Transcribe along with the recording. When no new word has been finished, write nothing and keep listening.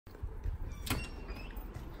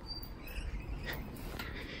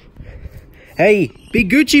Hey,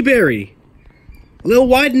 Big Gucci Berry. Lil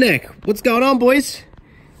Wide Neck. What's going on, boys?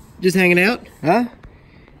 Just hanging out, huh?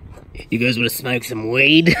 You guys want to smoke some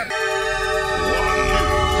weed?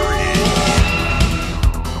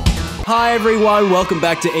 Hi everyone, welcome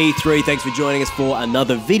back to E3. Thanks for joining us for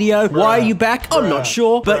another video. Why are you back? I'm not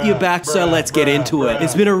sure, but you're back, so let's get into it.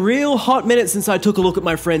 It's been a real hot minute since I took a look at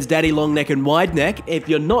my friends Daddy Longneck and Wide Neck. If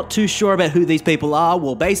you're not too sure about who these people are,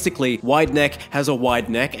 well basically, Wide Neck has a wide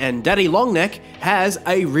neck and Daddy Longneck has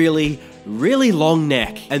a really long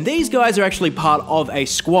neck. And these guys are actually part of a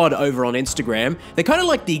squad over on Instagram. They're kind of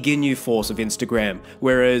like the Ginyu Force of Instagram,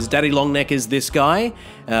 whereas Daddy Longneck is this guy,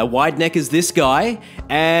 Wide Neck is this guy,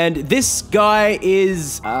 and this guy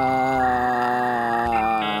is,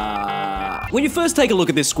 When you first take a look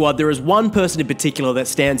at this squad, there is one person in particular that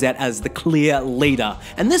stands out as the clear leader,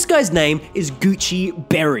 and this guy's name is Gucci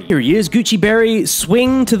Berry. Here he is, Gucci Berry,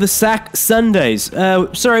 swing to the sack Sundays.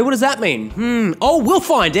 Sorry, what does that mean? Oh, we'll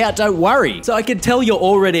find out, don't worry. So I can tell you're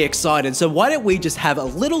already excited, so why don't we just have a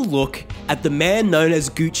little look at the man known as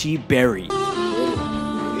Gucci Berry. Yeah,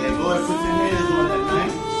 go ahead, put your hands on that,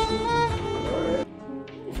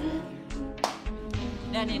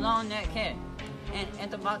 man. Daddy long neck head.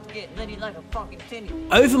 And about to get litty like a fucking tinny.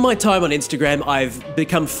 Over my time on Instagram, I've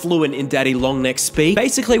become fluent in Daddy Longneck speak.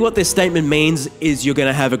 Basically what this statement means is you're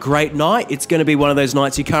gonna have a great night. It's gonna be one of those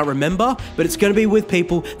nights you can't remember, but it's gonna be with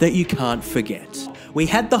people that you can't forget. We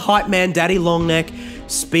had the hype man Daddy Longneck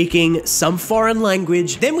speaking some foreign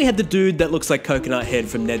language. Then we had the dude that looks like Coconut Head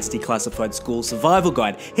from Ned's Declassified School Survival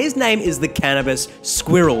Guide. His name is the Cannabis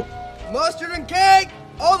Squirrel. Mustard and cake!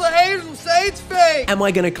 All the haters will say it's fake! Am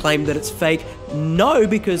I gonna claim that it's fake? No,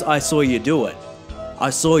 because I saw you do it.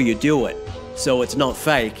 I saw you do it. So it's not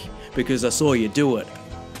fake, because I saw you do it.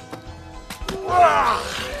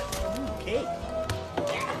 Okay.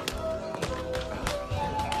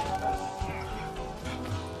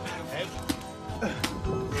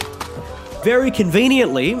 Very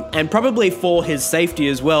conveniently, and probably for his safety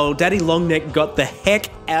as well, Daddy Longneck got the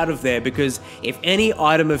heck out of there, because if any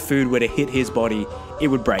item of food were to hit his body, it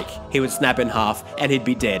would break. He would snap in half and he'd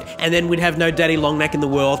be dead. And then we'd have no Daddy Longneck in the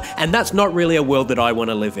world, and that's not really a world that I want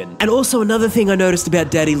to live in. And also another thing I noticed about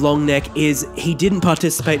Daddy Longneck is he didn't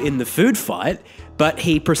participate in the food fight, but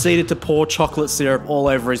he proceeded to pour chocolate syrup all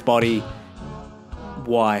over his body.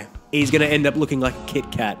 Why? He's gonna end up looking like a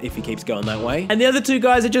Kit Kat if he keeps going that way. And the other two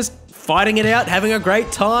guys are just fighting it out, having a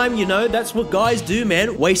great time, you know, that's what guys do,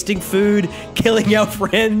 man. Wasting food, killing our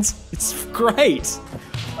friends. It's great.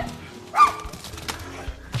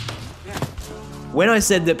 When I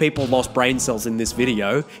said that people lost brain cells in this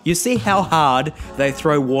video, you see how hard they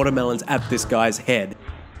throw watermelons at this guy's head.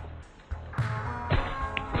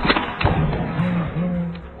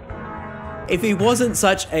 If he wasn't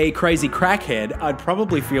such a crazy crackhead, I'd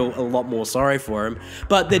probably feel a lot more sorry for him,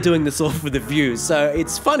 but they're doing this all for the views, so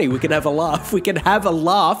it's funny, we can have a laugh. We can have a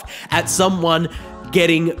laugh at someone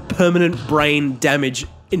getting permanent brain damage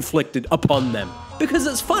inflicted upon them. Because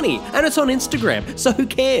it's funny, and it's on Instagram, so who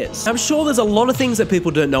cares? I'm sure there's a lot of things that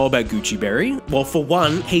people don't know about Gucci Berry. Well, for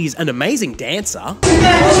one, he's an amazing dancer. What you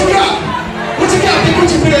got? What you got,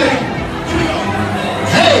 Gucci Berry?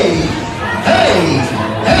 Hey, hey,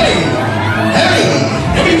 hey, hey,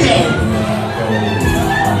 here we go.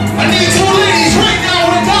 I need two ladies right now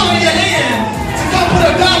with a dollar in your hand to come put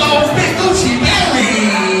a dollar on Big Gucci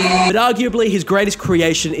Berry. But arguably, his greatest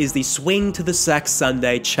creation is the Swing to the Sack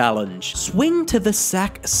Sunday challenge. Swing to the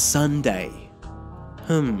Sack Sunday.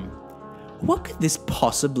 What could this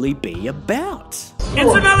possibly be about?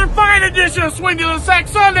 It's another fine edition of Swing to the Sack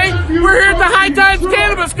Sunday. We're here at the High Times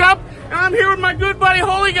Cannabis Cup, and I'm here with my good buddy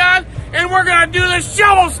Holy God, and we're gonna do the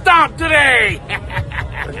shovel stomp today.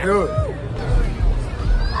 Let's do it.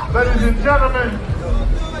 Ladies and gentlemen,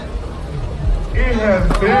 it has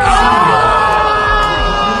been...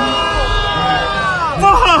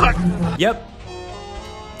 Fuck! Yep.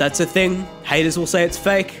 That's a thing. Haters will say it's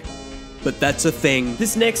fake, but that's a thing.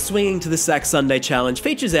 This next Swinging to the Sack Sunday challenge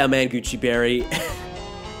features our man Gucci Berry.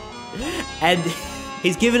 And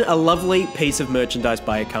he's given a lovely piece of merchandise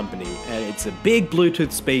by a company, and it's a big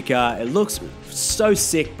Bluetooth speaker. It looks so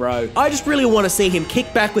sick, bro. I just really want to see him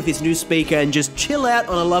kick back with his new speaker and just chill out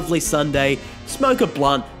on a lovely Sunday, smoke a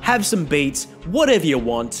blunt, have some beats, whatever you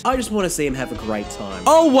want. I just want to see him have a great time.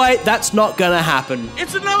 Oh wait, that's not gonna happen.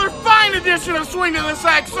 It's another fine edition of Swing to the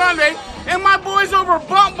Sack Sunday, and my boys over at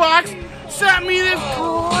Bumpbox sent me this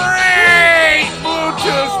great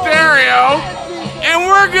Bluetooth stereo, and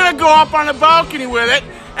we're gonna go up on the balcony with it,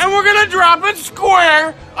 and we're gonna drop it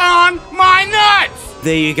square on my nuts.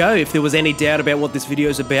 There you go. If there was any doubt about what this video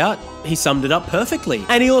is about, he summed it up perfectly.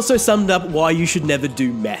 And he also summed up why you should never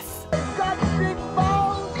do meth.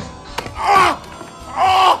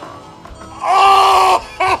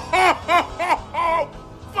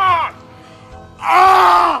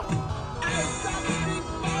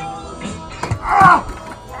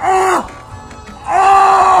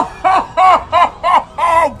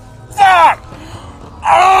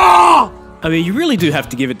 I mean, you really do have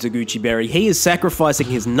to give it to Gucci Berry. He is sacrificing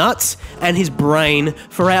his nuts and his brain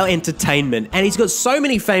for our entertainment. And he's got so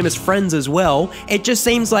many famous friends as well. It just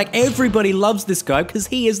seems like everybody loves this guy because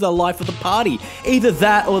he is the life of the party. Either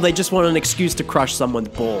that or they just want an excuse to crush someone's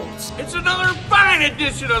balls. It's another fine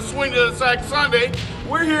edition of Swing to the Sack Sunday.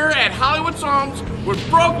 We're here at Hollywood's Homes with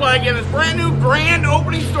Broke Leg and his brand new grand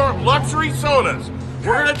opening store of luxury sodas.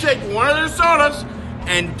 We're gonna take one of their sodas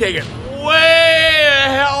and take it way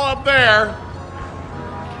the hell up there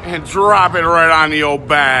and drop it right on the old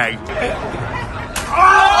bag.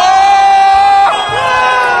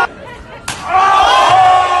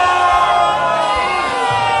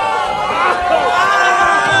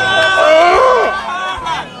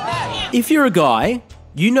 If you're a guy,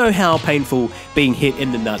 you know how painful being hit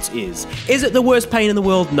in the nuts is. Is it the worst pain in the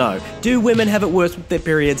world? No. Do women have it worse with their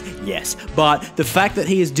periods? Yes. But the fact that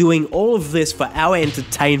he is doing all of this for our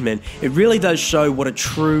entertainment, it really does show what a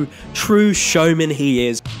true showman he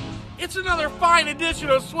is. It's another fine edition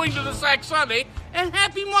of Swing to the Sack Sunday, and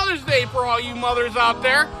happy Mother's Day for all you mothers out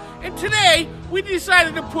there. And today, we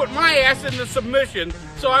decided to put my ass into submission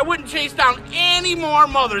so I wouldn't chase down any more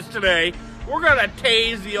mothers today. We're gonna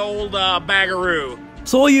tase the old bagaroo.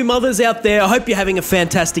 So all you mothers out there, I hope you're having a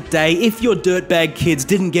fantastic day. If your dirtbag kids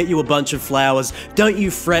didn't get you a bunch of flowers, don't you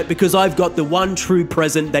fret, because I've got the one true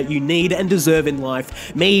present that you need and deserve in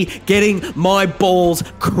life. Me getting my balls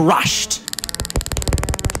crushed.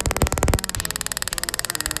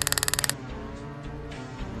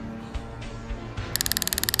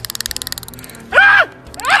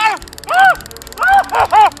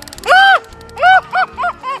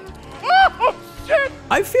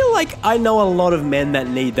 I feel like I know a lot of men that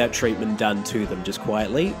need that treatment done to them, just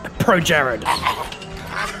quietly. Pro Jared.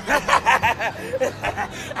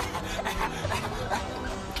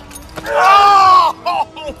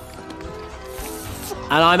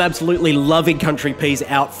 And I'm absolutely loving Country P's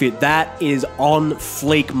outfit. That is on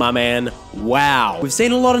fleek, my man. Wow. We've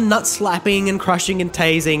seen a lot of nut slapping and crushing and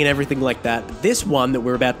tasing and everything like that. But this one that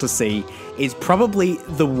we're about to see is probably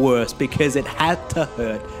the worst because it had to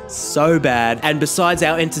hurt so bad. And besides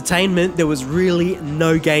our entertainment, there was really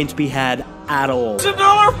no gain to be had at all. It's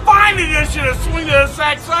another fine edition of Swing to the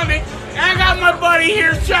Sack Sunday. And I got my buddy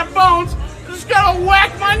here, Chef Bones, just gonna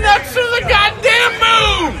whack my nuts to the goddamn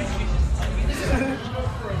moon.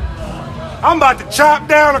 I'm about to chop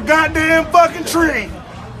down a goddamn fucking tree.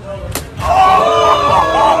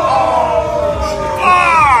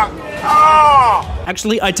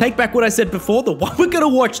 Actually, I take back what I said before. The one we're gonna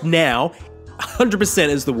watch now, 100%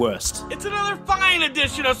 is the worst. It's another fine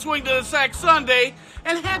edition of Swing to the Sack Sunday,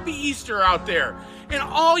 and happy Easter out there. And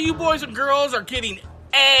all you boys and girls are getting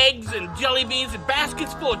eggs and jelly beans and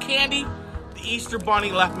baskets full of candy. The Easter Bunny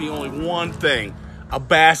left me only one thing. A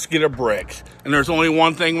basket of bricks. And there's only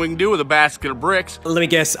one thing we can do with a basket of bricks. Let me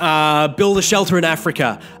guess, build a shelter in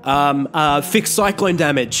Africa, fix cyclone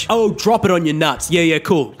damage. Oh, drop it on your nuts. Yeah,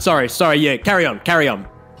 cool. Sorry, yeah, carry on. Give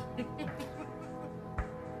me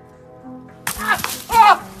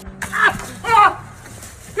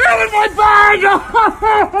my bag!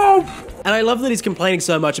 And I love that he's complaining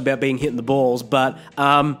so much about being hit in the balls, but,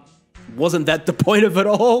 wasn't that the point of it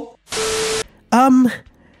all?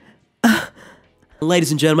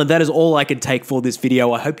 Ladies and gentlemen, that is all I can take for this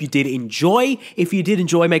video. I hope you did enjoy. If you did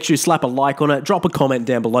enjoy, make sure you slap a like on it, drop a comment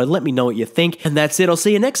down below, let me know what you think. And that's it, I'll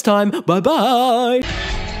see you next time. Bye-bye.